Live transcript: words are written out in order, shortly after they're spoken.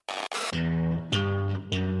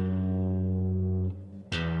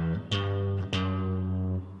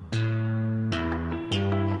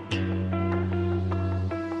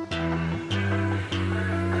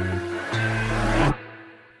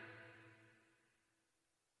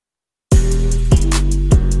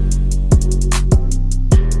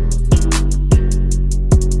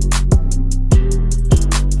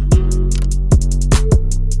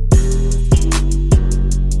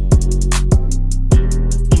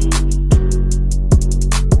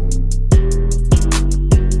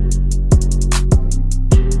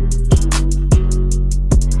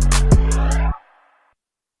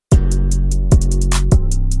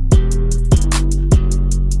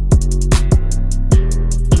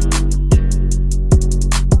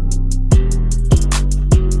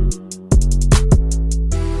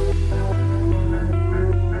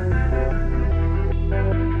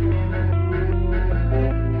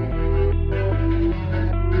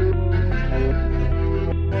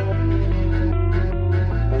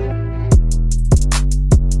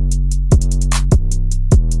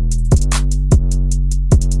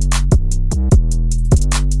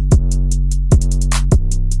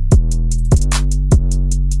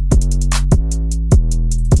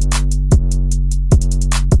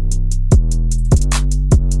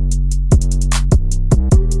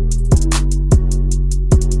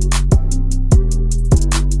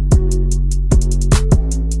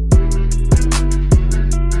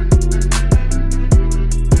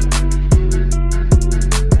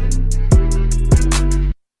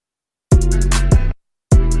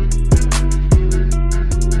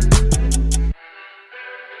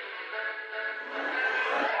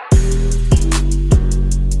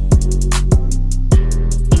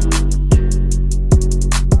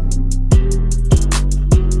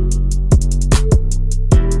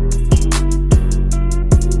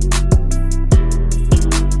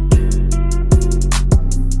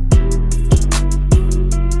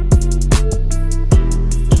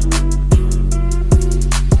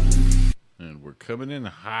coming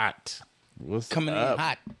in hot. What's Coming up? in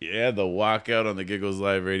hot. Yeah, the Walkout on the Giggles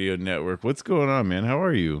Live Radio Network. What's going on, man? How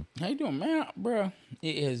are you? How you doing, man? Bro,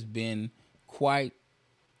 it has been quite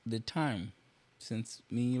the time since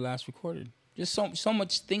me and you last recorded. Just so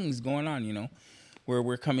much things going on, you know, where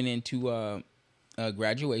we're coming into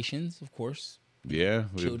graduations, of course. Yeah.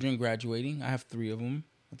 Children graduating. I have 3 of them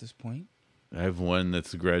at this point. I have one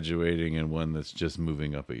that's graduating and one that's just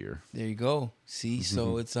moving up a year. There you go. See,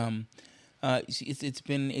 so it's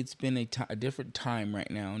been a different time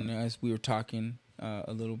right now, and as we were talking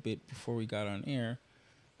a little bit before we got on air,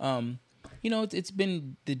 you know, it's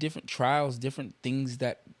been the different trials, different things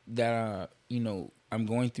that you know, I'm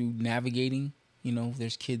going through navigating. You know,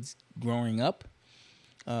 there's kids growing up,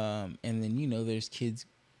 and then you know, there's kids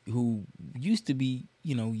who used to be,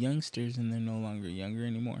 you know, youngsters, and they're no longer younger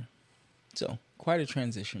anymore. So quite a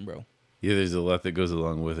transition, bro. Yeah, there's a lot that goes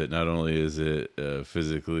along with it. Not only is it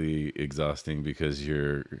physically exhausting because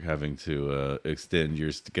you're having to extend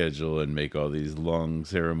your schedule and make all these long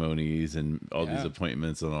ceremonies and all these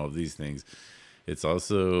appointments and all of these things, it's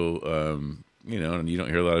also, you know, and you don't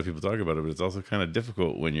hear a lot of people talk about it, but it's also kind of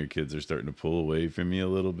difficult when your kids are starting to pull away from you a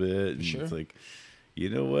little bit. And Sure. It's like, you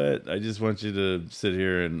know what? I just want you to sit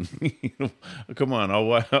here and, you know, come on.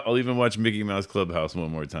 I'll even watch Mickey Mouse Clubhouse one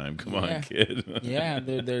more time. Come on, kid. Yeah,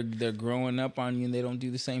 they're growing up on you, and they don't do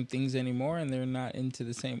the same things anymore, and they're not into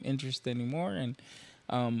the same interest anymore. And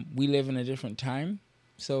we live in a different time,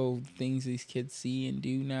 so things these kids see and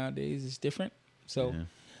do nowadays is different. So,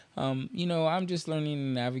 you know, I'm just learning to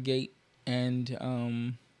navigate and,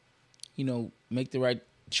 you know, make the right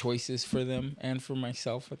choices for them and for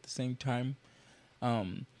myself at the same time.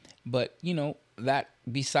 But you know, that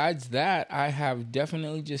besides that, I have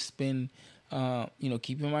definitely just been, you know,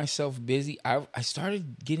 keeping myself busy. I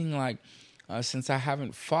started getting like, since I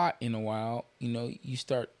haven't fought in a while, you know, you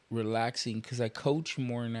start relaxing because I coach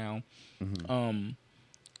more now,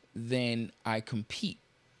 than I compete.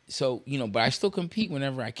 So, you know, but I still compete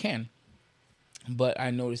whenever I can, but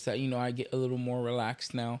I noticed that, you know, I get a little more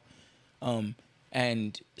relaxed now.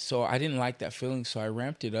 And so I didn't like that feeling, so I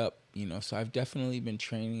ramped it up, you know. So I've definitely been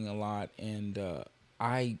training a lot, and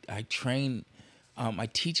I train. I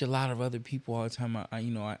teach a lot of other people all the time.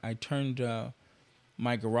 I turned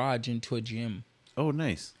my garage into a gym. Oh,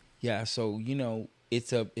 nice. Yeah, so you know,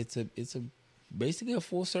 it's a basically a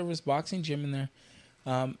full service boxing gym in there.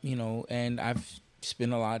 You know, and I've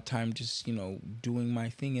spent a lot of time just, you know, doing my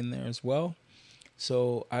thing in there as well.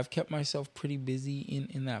 So I've kept myself pretty busy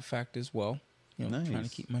in that fact as well. You know, trying to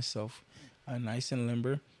keep myself nice and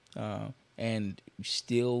limber, and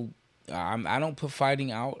still, I don't put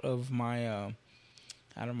fighting out of my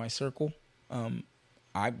circle. I'm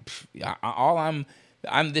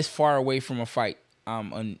this far away from a fight.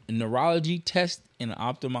 I'm a neurology test and an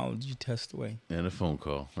ophthalmology test away, and a phone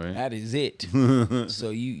call, right? That is it.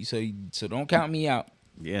 So don't count me out.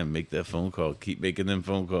 Yeah, make that phone call. Keep making them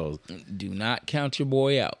phone calls. Do not count your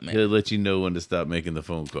boy out, man. He'll let you know when to stop making the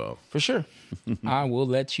phone call. For sure. I will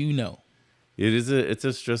let you know. It's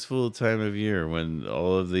a stressful time of year when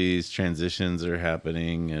all of these transitions are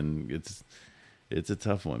happening, and it's a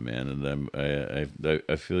tough one, man. And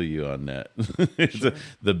I feel you on that. Sure.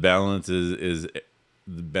 The balance is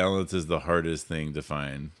the hardest thing to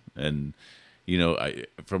find. And you know,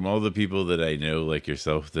 from all the people that I know, like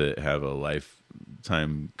yourself, that have a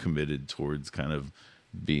lifetime committed towards kind of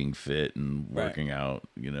being fit and working out,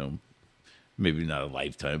 you know, maybe not a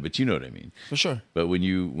lifetime, but you know what I mean. For sure. But when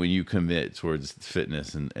you commit towards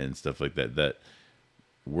fitness and stuff like that, that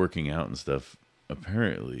working out and stuff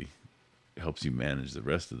apparently helps you manage the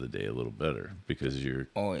rest of the day a little better because you're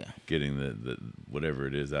getting the whatever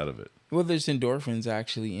it is out of it. Well, there's endorphins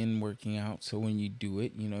actually in working out. So when you do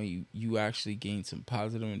it, you know, you actually gain some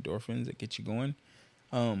positive endorphins that get you going.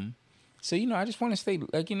 So, you know, I just want to stay,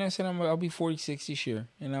 like, you know, I said, I'll be 46 this year,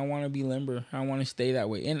 and I want to be limber. I want to stay that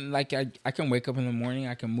way. And like, I can wake up in the morning,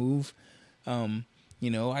 I can move,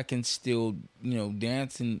 you know, I can still, you know,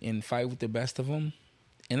 dance and fight with the best of them.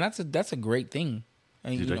 And that's a great thing.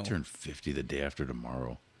 And, dude, you know, I turn 50 the day after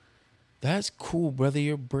tomorrow. That's cool, brother.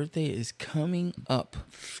 Your birthday is coming up.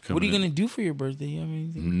 What are you going to do for your birthday? You have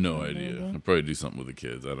anything? No idea. I'll probably do something with the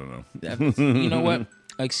kids. I don't know. You know what?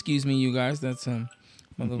 Excuse me, you guys. That's my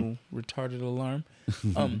little retarded alarm.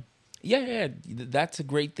 Yeah, that's a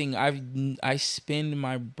great thing. I spend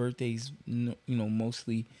my birthdays, you know,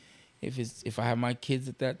 mostly if I have my kids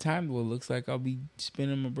at that time. Well, it looks like I'll be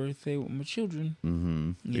spending my birthday with my children.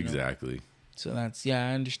 Mm-hmm. Exactly. Know? So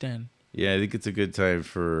I understand. Yeah, I think it's a good time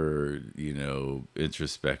for, you know,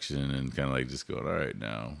 introspection and kind of like just going, all right,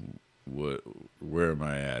 now, where am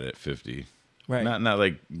I at 50? Right. Not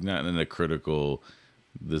in a critical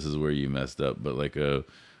this is where you messed up, but like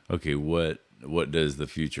okay, what does the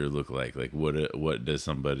future look like? Like what does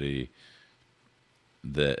somebody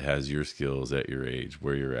that has your skills at your age,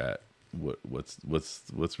 where you're at,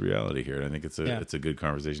 what's reality here? And I think it's a good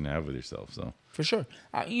conversation to have with yourself. So for sure,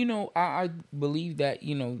 I believe that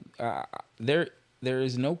there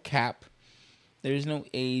is no cap, there is no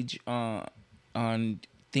age on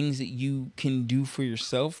things that you can do for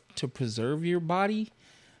yourself to preserve your body.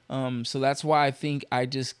 So that's why I think I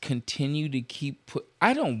just continue to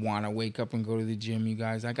I don't want to wake up and go to the gym, you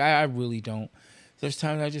guys. Like I really don't. There's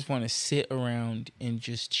times I just want to sit around and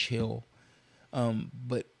just chill.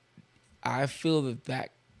 But I feel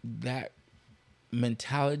that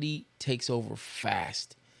mentality takes over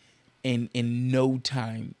fast. And in no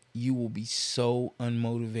time, you will be so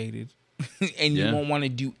unmotivated. And you won't want to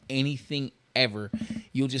do anything ever.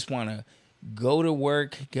 You'll just want to go to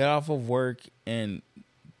work, get off of work, and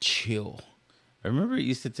chill. I remember it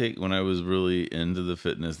used to take, when I was really into the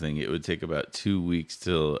fitness thing, it would take about 2 weeks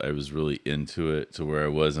till I was really into it, to where I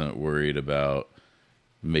wasn't worried about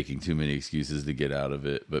making too many excuses to get out of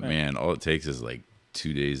it. But man, all it takes is like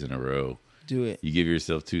 2 days in a row. Do it. You give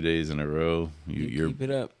yourself 2 days in a row, you're keep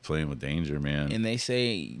it up. Playing with danger, man. And they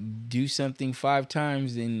say do something 5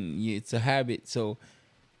 times and it's a habit. So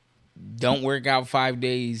don't work out 5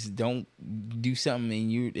 days. Don't do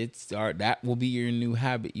something and that will be your new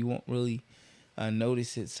habit. You won't really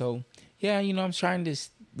notice it. So yeah, I'm trying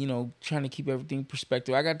to keep everything in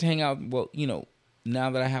perspective. I got to hang out. Well, now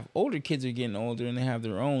that I have older kids are getting older and they have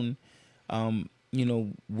their own,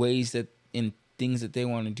 ways that in things that they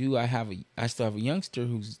want to do. I still have a youngster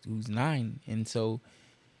who's 9, and so,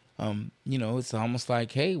 it's almost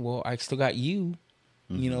like, hey, well, I still got you,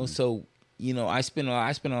 so. I spent a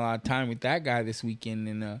lot of time with that guy this weekend,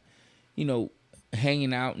 and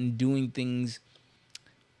hanging out and doing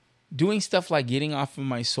stuff like getting off of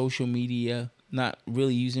my social media, not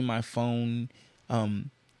really using my phone,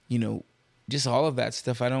 just all of that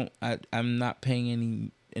stuff. I'm not paying any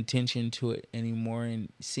attention to it anymore,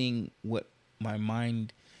 and seeing what my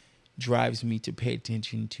mind drives me to pay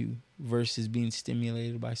attention to versus being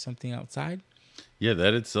stimulated by something outside. Yeah,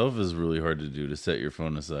 that itself is really hard to do, to set your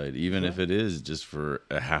phone aside, even if it is just for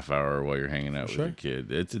a half hour while you're hanging out with your kid.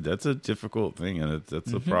 That's a difficult thing, and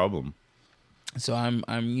that's a problem. So I'm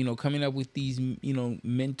coming up with these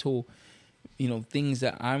mental things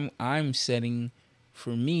that I'm setting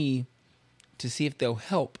for me to see if they'll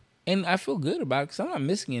help. And I feel good about it because I'm not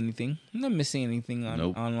missing anything. I'm not missing anything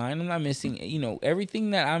online. I'm not missing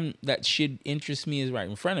everything that should interest me is right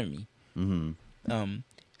in front of me. Mm-hmm.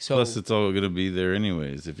 So plus, it's all going to be there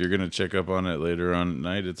anyways. If you're going to check up on it later on at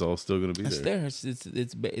night, it's all still going to be there.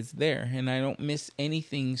 It's there, and I don't miss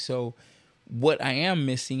anything. So, what I am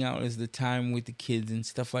missing out is the time with the kids and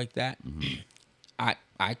stuff like that. Mm-hmm.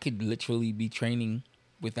 I could literally be training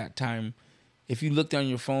with that time. If you looked on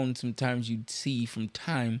your phone, sometimes you'd see from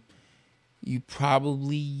time, you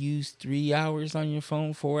probably use 3 hours on your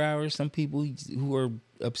phone, 4 hours. Some people who are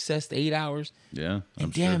obsessed 8 hours. Yeah.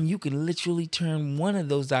 And damn, you can literally turn one of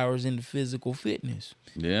those hours into physical fitness.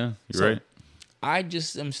 Yeah, you're right. I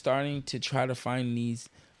just am starting to try to find these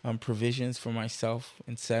provisions for myself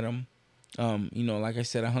and set them. Like I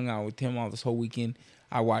said, I hung out with him all this whole weekend.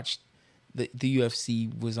 I watched the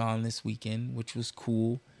UFC was on this weekend, which was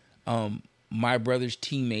cool. My brother's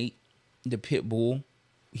teammate, the pit bull,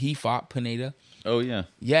 he fought Pineda. Oh yeah.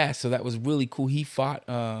 Yeah, so that was really cool. He fought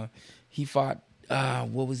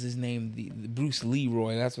what was his name? The Bruce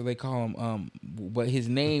Leroy, that's what they call him. But his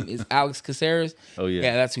name is Alex Caceres. Oh yeah.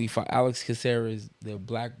 Yeah, that's who he fought. Alex Caceres, the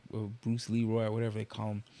black Bruce Leroy, or whatever they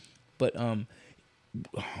call him. But oh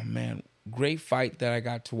man, great fight that I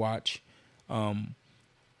got to watch. A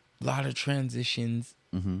lot of transitions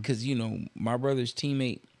because my brother's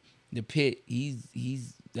teammate, the Pit,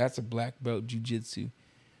 that's a black belt jiu-jitsu,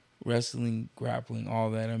 wrestling, grappling,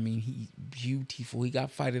 all that. I mean, he's beautiful. He got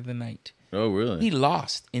fight of the night. Oh, really? He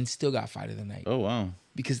lost and still got fight of the night. Oh, wow.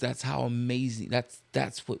 Because that's how amazing,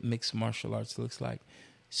 that's what mixed martial arts looks like.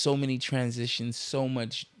 So many transitions, so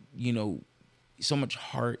much, so much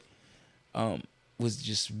heart. Was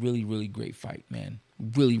just really, really great fight, man.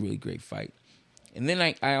 Really, really great fight. And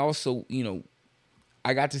then I also,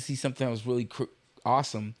 I got to see something that was really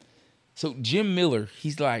awesome. So Jim Miller,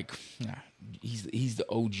 he's like, he's the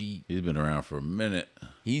OG. He's been around for a minute.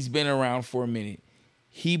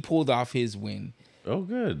 He pulled off his win. Oh,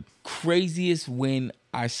 good. Craziest win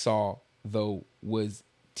I saw, though, was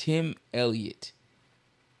Tim Elliott.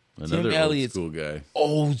 Another old school guy.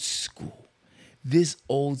 Old school. This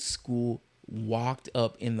old school walked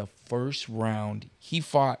up in the first round. He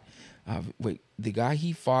fought Wait, the guy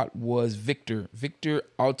he fought was Victor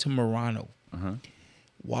Altamirano.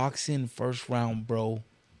 Walks in first round, bro.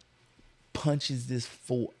 Punches this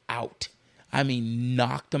fool out. I mean,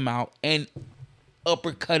 knocked him out and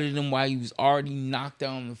uppercutted him while he was already knocked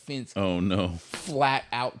down on the fence. Oh, no. Flat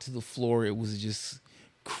out to the floor. It was just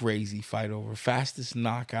crazy fight over. Fastest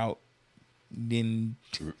knockout. Then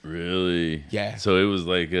really, yeah. So it was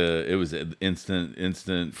like it was an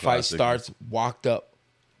instant fight classic. starts. Walked up,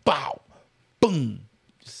 bow, boom.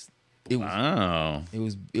 Wow. It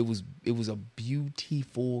was a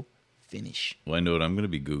beautiful finish. Well, I know what I'm going to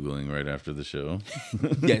be Googling right after the show.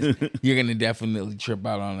 Yes, you're gonna definitely trip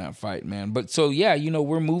out on that fight, man. But so yeah,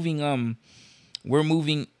 we're moving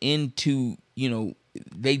into,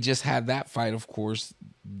 they just had that fight, of course.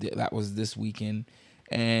 That was this weekend.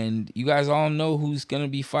 And you guys all know who's going to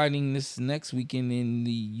be fighting this next weekend in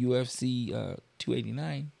the UFC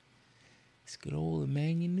 289. It's good old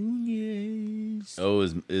Amanda Nunes. Oh,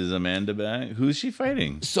 is Amanda back? Who's she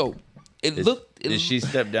fighting? So Did she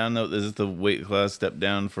step down though? Is it the weight class step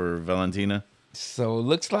down for Valentina? So it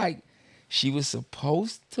looks like she was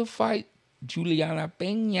supposed to fight Juliana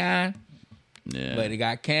Peña. Yeah. But it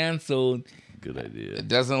got canceled. Good idea. It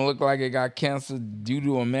doesn't look like it got canceled due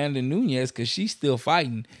to Amanda Nunes because she's still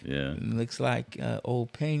fighting. Yeah. It looks like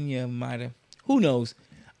old Pena might have. Who knows?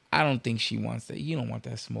 I don't think she wants that. You don't want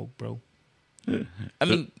that smoke, bro. I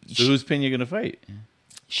mean, so who's Pena gonna fight?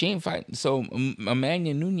 She ain't fighting. So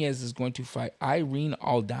Amanda Nunes is going to fight Irene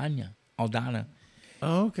Aldana.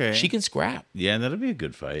 Oh, okay. She can scrap. Yeah, that'll be a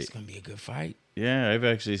good fight. It's gonna be a good fight. Yeah, I've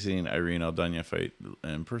actually seen Irene Aldana fight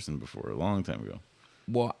in person before, a long time ago.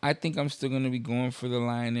 Well, I think I'm still going to be going for the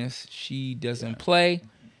Lioness. She doesn't play.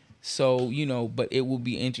 So, but it will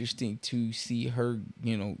be interesting to see her,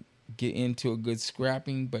 get into a good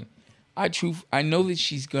scrapping. But I know that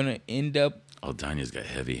she's going to end up. Aldana's got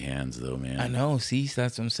heavy hands, though, man. I know. See,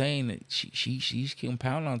 that's what I'm saying. That she can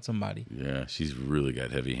pound on somebody. Yeah, she's really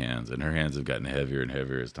got heavy hands. And her hands have gotten heavier and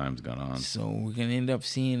heavier as time's gone on. So we're going to end up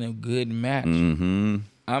seeing a good match. Mm-hmm.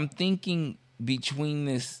 I'm thinking between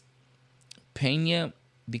this Pena,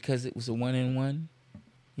 because it was a 1-1,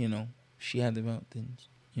 she had the belt, then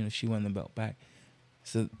she won the belt back.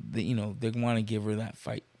 So they want to give her that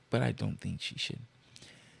fight, but I don't think she should.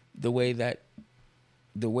 The way that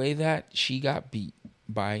she got beat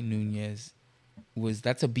by Nunes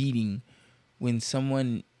that's a beating when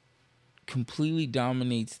someone completely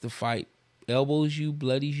dominates the fight, elbows you,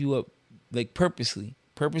 bloodies you up, like purposely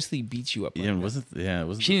beats you up. Yeah, like wasn't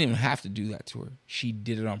she didn't even have to do that to her. She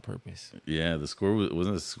did it on purpose. Yeah, the score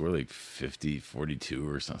wasn't the score like 50-42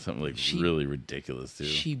 or something like really ridiculous too.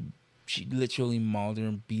 She literally mauled her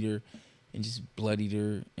and beat her and just bloodied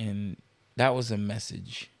her, and that was a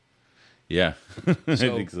message. Yeah, I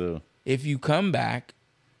think so. If you come back,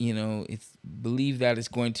 it's believe that it's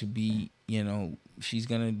going to be, she's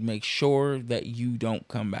gonna make sure that you don't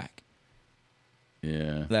come back.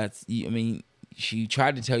 Yeah, she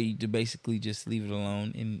tried to tell you to basically just leave it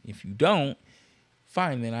alone. And if you don't,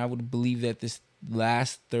 fine, then I would believe that this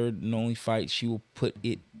last, third, and only fight, she will put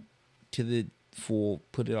it to the full,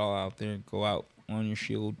 put it all out there, go out on your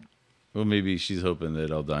shield. Well, maybe she's hoping that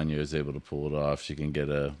Aldana is able to pull it off. She can get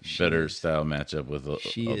a better style matchup with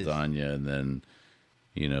Aldana, and then,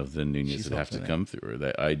 then Nunes would have to come through her.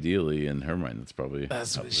 That ideally, in her mind,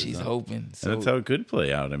 that's what she's hoping. So, and that's how it could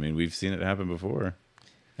play out. I mean, we've seen it happen before.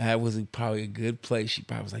 That was probably a good play. She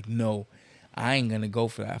probably was like, no, I ain't going to go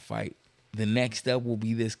for that fight. The next step will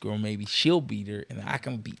be this girl. Maybe she'll beat her, and I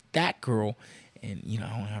can beat that girl. And,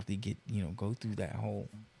 I don't have to get, go through that whole.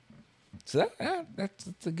 So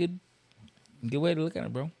that's a good way to look at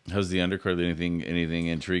it, bro. How's the undercard? Anything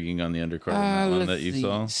intriguing on the undercard on that you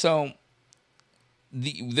saw? So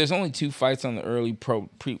there's only 2 fights on the early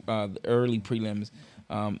prelims.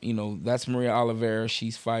 That's Maria Oliveira.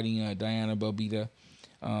 She's fighting Diana Belbita.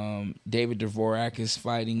 David Dvorak is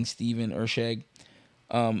fighting Steven Ersheg.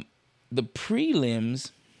 The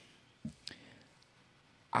prelims,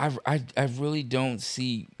 I really don't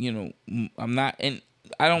see. I'm not, and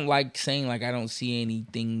I don't like saying like I don't see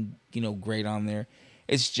anything great on there.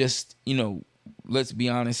 It's just let's be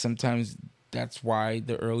honest. Sometimes that's why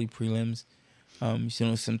the early prelims.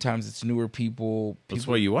 Sometimes it's newer people. That's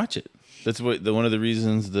why you watch it. That's one of the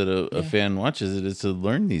reasons that a fan watches it is to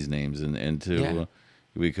learn these names and to.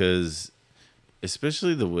 Because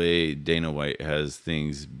especially the way Dana White has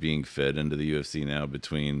things being fed into the UFC now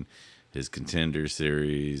between his Contender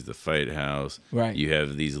Series, the Fight House. Right. You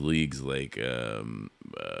have these leagues like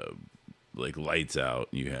like Lights Out,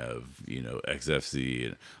 you have, XFC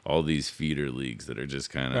and all these feeder leagues that are just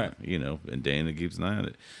kind of, Right. and Dana keeps an eye on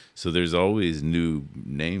it. So there's always new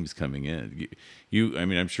names coming in. I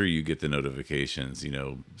mean, I'm sure you get the notifications,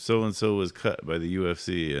 so-and-so was cut by the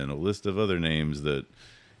UFC and a list of other names that,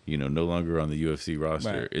 no longer on the UFC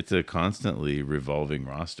roster. Right. It's a constantly revolving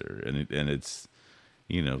roster, and it's,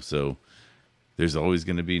 so there's always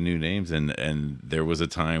going to be new names. And there was a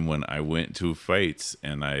time when I went to fights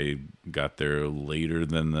and I got there later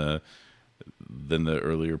than the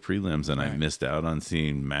earlier prelims, and I missed out on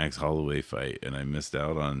seeing Max Holloway fight, and I missed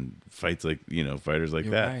out on fights like, fighters like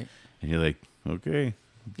that. Right. And you're like, okay.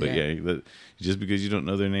 But just because you don't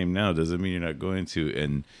know their name now doesn't mean you're not going to.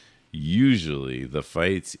 And usually the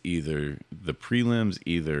fights, the prelims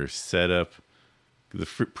either set up, the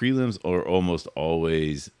prelims are almost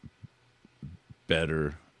always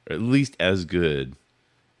better, or at least as good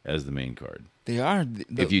as the main card. They are.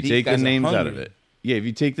 If you take the names out of it. Yeah, if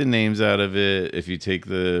you take the names out of it, if you take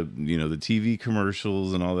the, the TV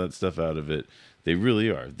commercials and all that stuff out of it, they really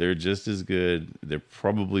are. They're just as good. They're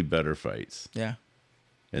probably better fights. Yeah.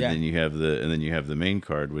 And then you have the main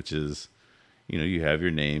card, which is, you have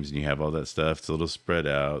your names and you have all that stuff. It's a little spread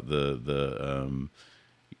out. The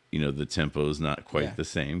tempo's not quite the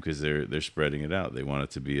same because they're spreading it out. They want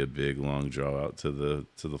it to be a big long draw out to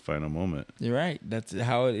the final moment. You're right. That's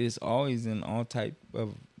how it is always in all type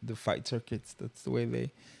of the fight circuits. That's the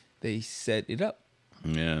way they set it up.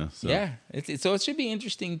 Yeah. So. Yeah. So it should be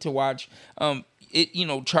interesting to watch.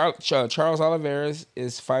 Charles Oliveira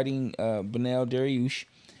is fighting Beneil Dariush.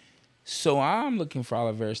 So I'm looking for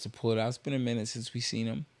Oliveira to pull it out. It's been a minute since we've seen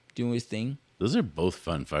him doing his thing. Those are both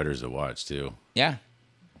fun fighters to watch too. Yeah.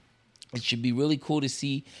 It should be really cool to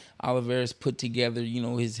see Oliveira's put together,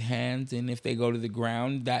 his hands, and if they go to the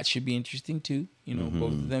ground, that should be interesting too.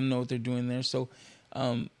 Both of them know what they're doing there. So,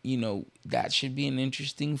 that should be an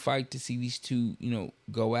interesting fight to see these two,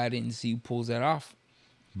 go at it and see who pulls that off.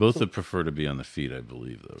 Both would prefer to be on the feet, I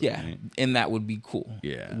believe, though. Yeah, right? And that would be cool.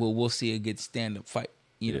 Yeah. We'll see a good stand-up fight.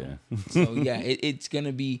 So yeah, it's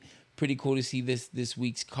gonna be pretty cool to see this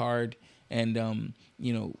week's card. And and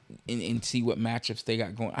see what matchups they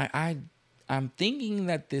got going. I'm thinking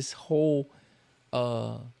that this whole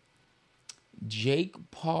Jake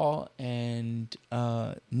Paul and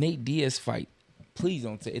Nate Diaz fight, please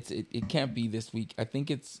don't say it can't be this week. I think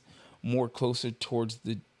it's more closer towards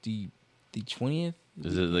the 20th.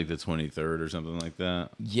 Is it like the 23rd or something like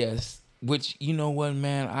that? Yes. Which, you know what,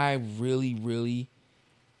 man, I really, really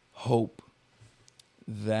hope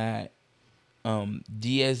that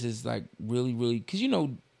Diaz is like really, really, because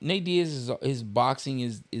Nate Diaz his boxing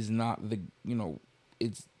is not the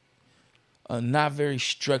it's not very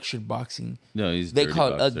structured boxing. No, they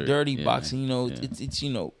call it a dirty yeah. boxing. It's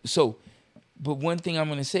so. But one thing I'm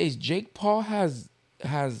gonna say is Jake Paul has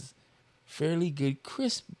fairly good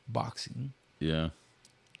crisp boxing. Yeah.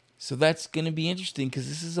 So that's gonna be interesting because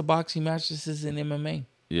this is a boxing match. This is an MMA.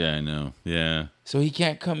 Yeah, I know. Yeah. So he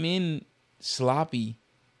can't come in sloppy.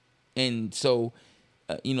 And so,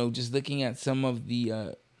 just looking at some of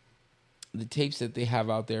the tapes that they have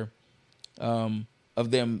out there of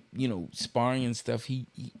them, sparring and stuff, he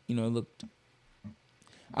looked.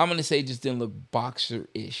 I'm gonna say just didn't look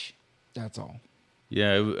boxer-ish. That's all.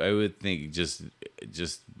 Yeah, I would think just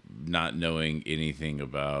not knowing anything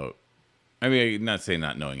about. I mean, not saying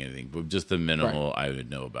not knowing anything, but just the minimal I would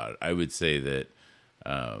know about it. I would say that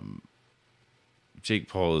Jake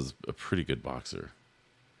Paul is a pretty good boxer.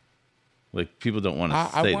 Like, people don't want to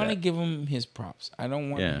say that. I want to give him his props. I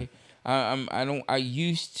don't want to. I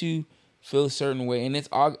used to feel a certain way, and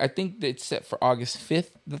I think that it's set for August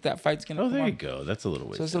 5th that fight's gonna. Oh, there you go. That's a little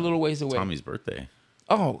ways. So it's a little ways away. Tommy's birthday.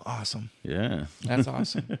 Oh, awesome! Yeah, that's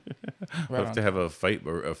awesome. We'll have to have a fight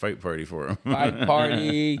party for him. Fight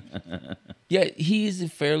party. Yeah, he is a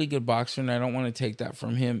fairly good boxer, and I don't want to take that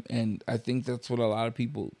from him. And I think that's what a lot of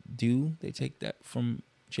people do. They take that from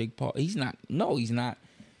Jake Paul. He's not. No, he's not.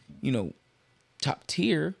 Top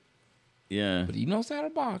tier. Yeah. But he knows how to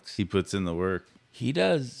box. He puts in the work. He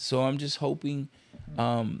does. So I'm just hoping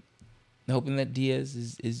that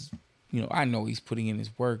Diaz is I know he's putting in his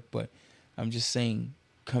work, but I'm just saying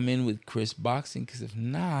come in with crisp boxing, because if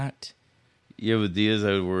not. Yeah, with Diaz,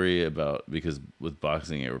 I would worry about, because with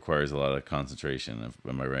boxing, it requires a lot of concentration.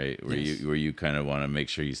 Am I right? Where you kind of want to make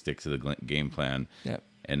sure you stick to the game plan. Yep.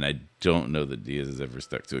 And I don't know that Diaz has ever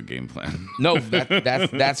stuck to a game plan. No,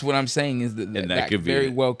 that's what I'm saying is that could very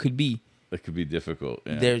well could be. That could be difficult.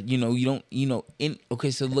 Yeah. There, you don't,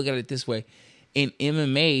 okay, so look at it this way. In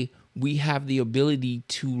MMA, we have the ability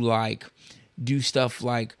to do stuff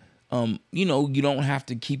like, you don't have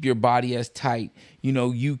to keep your body as tight.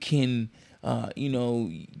 You can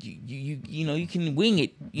You can wing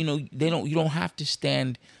it. You don't have to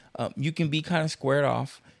stand. You can be kind of squared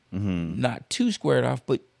off, not too squared off,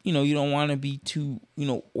 but you don't want to be too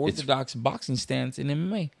orthodox boxing stance in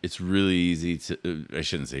MMA. It's really easy to. I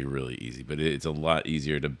shouldn't say really easy, but it's a lot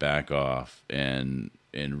easier to back off and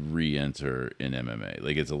re-enter in MMA.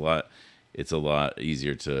 Like it's a lot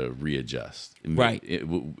easier to readjust. Right.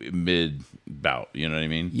 Mid bout. You know what I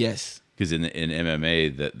mean? Yes. Because in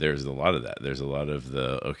MMA, that there's a lot of that. There's a lot of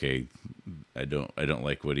the okay. I don't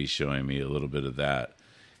like what he's showing me. A little bit of that.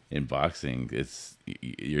 In boxing,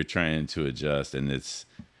 you're trying to adjust, and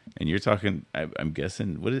you're talking. I'm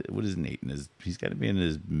guessing what is Nate? He's got to be in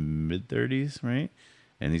his mid 30s, right?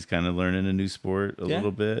 And he's kind of learning a new sport a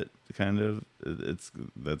little bit. Kind of,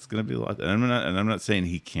 that's going to be a lot. And I'm not saying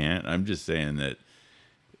he can't. I'm just saying that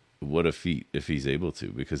what a feat if he's able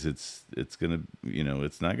to, because it's gonna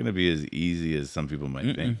it's not going to be as easy as some people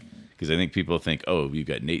might think. Because I think people think, oh, you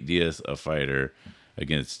got Nate Diaz, a fighter,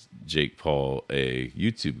 against Jake Paul, a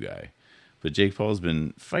YouTube guy. But Jake Paul's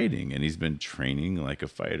been fighting and he's been training like a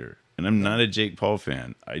fighter. And I'm not a Jake Paul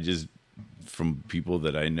fan. I just, from people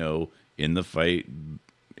that I know in the fight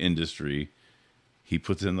industry, he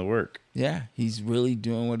puts in the work. Yeah, he's really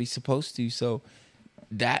doing what he's supposed to. So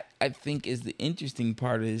that, I think, is the interesting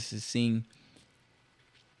part of this, is seeing,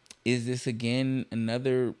 is this again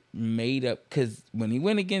another made up? Because when he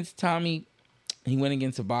went against Tommy, he went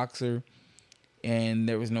against a boxer. And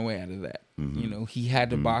there was no way out of that. He had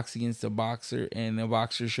to box against a boxer, and the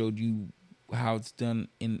boxer showed you how it's done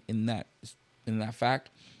in that fact.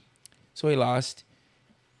 So he lost.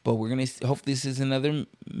 But we're gonna hope this is another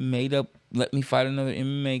made up. Let me fight another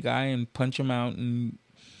MMA guy and punch him out, and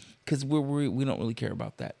because we don't really care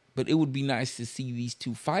about that. But it would be nice to see these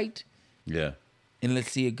two fight. Yeah. And let's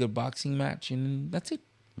see a good boxing match, and that's it.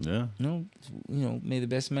 Yeah. May the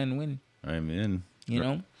best man win. I'm in.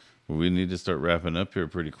 Well, we need to start wrapping up here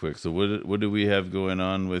pretty quick. So what do we have going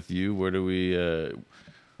on with you? Where do we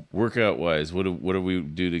workout wise? What do we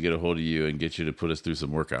do to get a hold of you and get you to put us through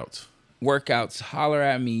some workouts? Workouts, holler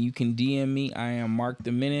at me. You can DM me. I am Mark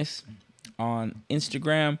the Menace on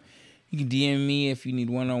Instagram. You can DM me if you need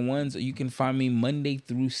one-on-ones, or you can find me Monday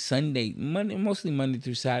through Sunday, mostly Monday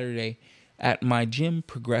through Saturday, at my gym,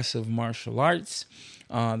 Progressive Martial Arts.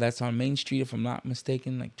 That's on Main Street, if I'm not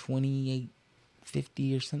mistaken, like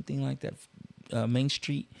 2850 or something like that. Main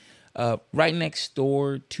Street, right next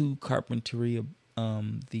door to Carpinteria.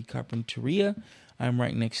 The Carpinteria, I'm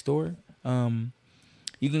right next door.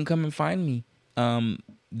 You can come and find me.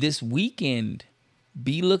 This weekend,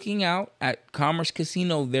 be looking out at Commerce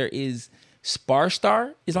Casino. There is Spar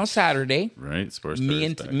Star is on Saturday. Right, Spar Star.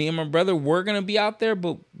 Me and my brother, we're gonna be out there,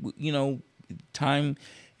 but time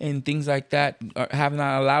and things like that have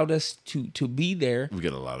not allowed us to be there. We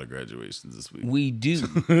got a lot of graduations this week. We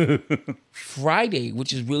do. Friday,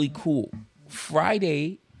 which is really cool.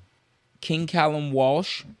 Friday, King Callum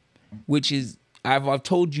Walsh, which is I've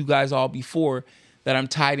told you guys all before that I'm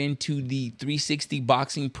tied into the 360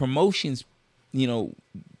 boxing promotions,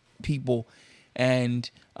 people, and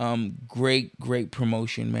great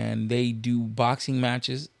promotion, man. They do boxing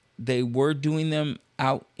matches. They were doing them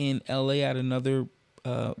out in LA at another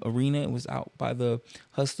arena. It was out by the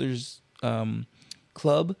Hustlers Club.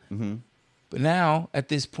 Mm-hmm. But now, at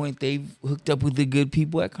this point, they've hooked up with the good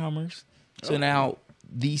people at Commerce. So now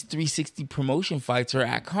these 360 promotion fights are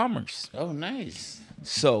at Commerce. Oh, nice.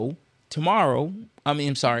 So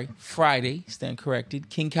Friday, stand corrected,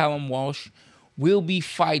 King Callum Walsh will be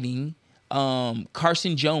fighting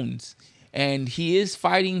Carson Jones. And he is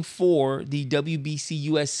fighting for the WBC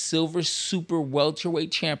US Silver Super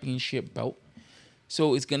Welterweight Championship belt.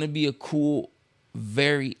 So it's going to be a cool,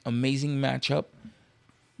 very amazing matchup.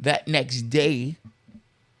 That next day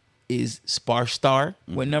is Spar Star.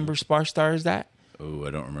 Mm-hmm. What number Spar Star is that? Oh,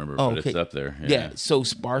 I don't remember, but okay. It's up there. Yeah, so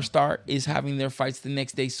Spar Star is having their fights the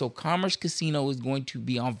next day. So Commerce Casino is going to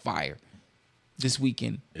be on fire this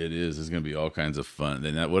weekend. It is. It's going to be all kinds of fun.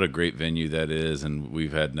 And what a great venue that is, and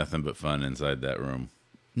we've had nothing but fun inside that room.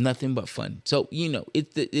 Nothing but fun. So,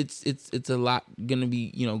 it's a lot going to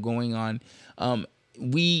be, going on.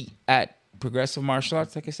 We at Progressive Martial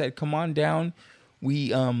Arts, like I said, come on down.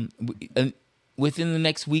 Within the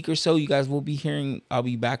next week or so, you guys will be hearing. I'll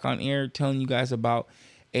be back on air telling you guys about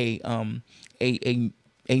a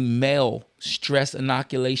male stress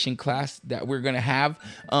inoculation class that we're gonna have.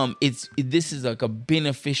 This is like a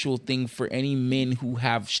beneficial thing for any men who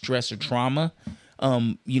have stress or trauma.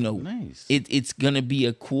 Nice. It's gonna be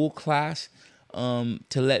a cool class to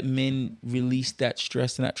let men release that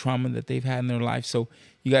stress and that trauma that they've had in their life. So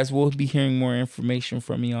you guys will be hearing more information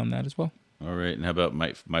from me on that as well. All right. And how about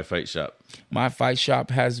my fight shop? My Fight Shop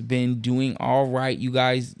has been doing all right. You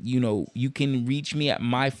guys, you can reach me at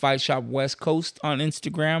My Fight Shop West Coast on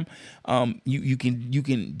Instagram. You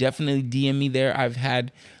can definitely DM me there. I've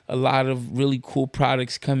had a lot of really cool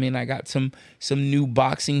products come in. I got some new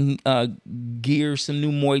boxing gear, some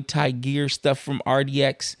new Muay Thai gear, stuff from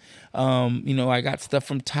RDX. I got stuff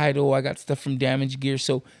from Tidal. I got stuff from Damage Gear.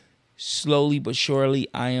 So slowly but surely,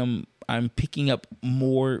 I'm picking up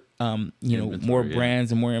more, more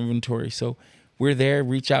brands and more inventory. So we're there.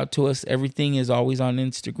 Reach out to us. Everything is always on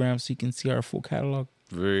Instagram, so you can see our full catalog.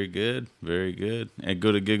 Very good. Very good. And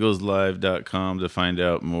go to giggleslive.com to find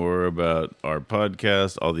out more about our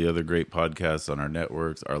podcast, all the other great podcasts on our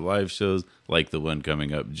networks, our live shows, like the one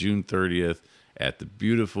coming up June 30th at the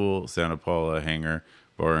beautiful Santa Paula Hangar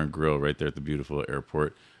Bar and Grill right there at the beautiful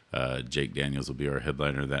airport. Jake Daniels will be our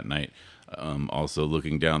headliner that night. Also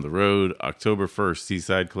looking down the road, October 1st,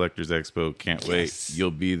 Seaside Collectors Expo. Can't wait.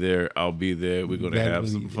 You'll be there. I'll be there. We're going to have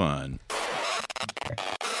some fun.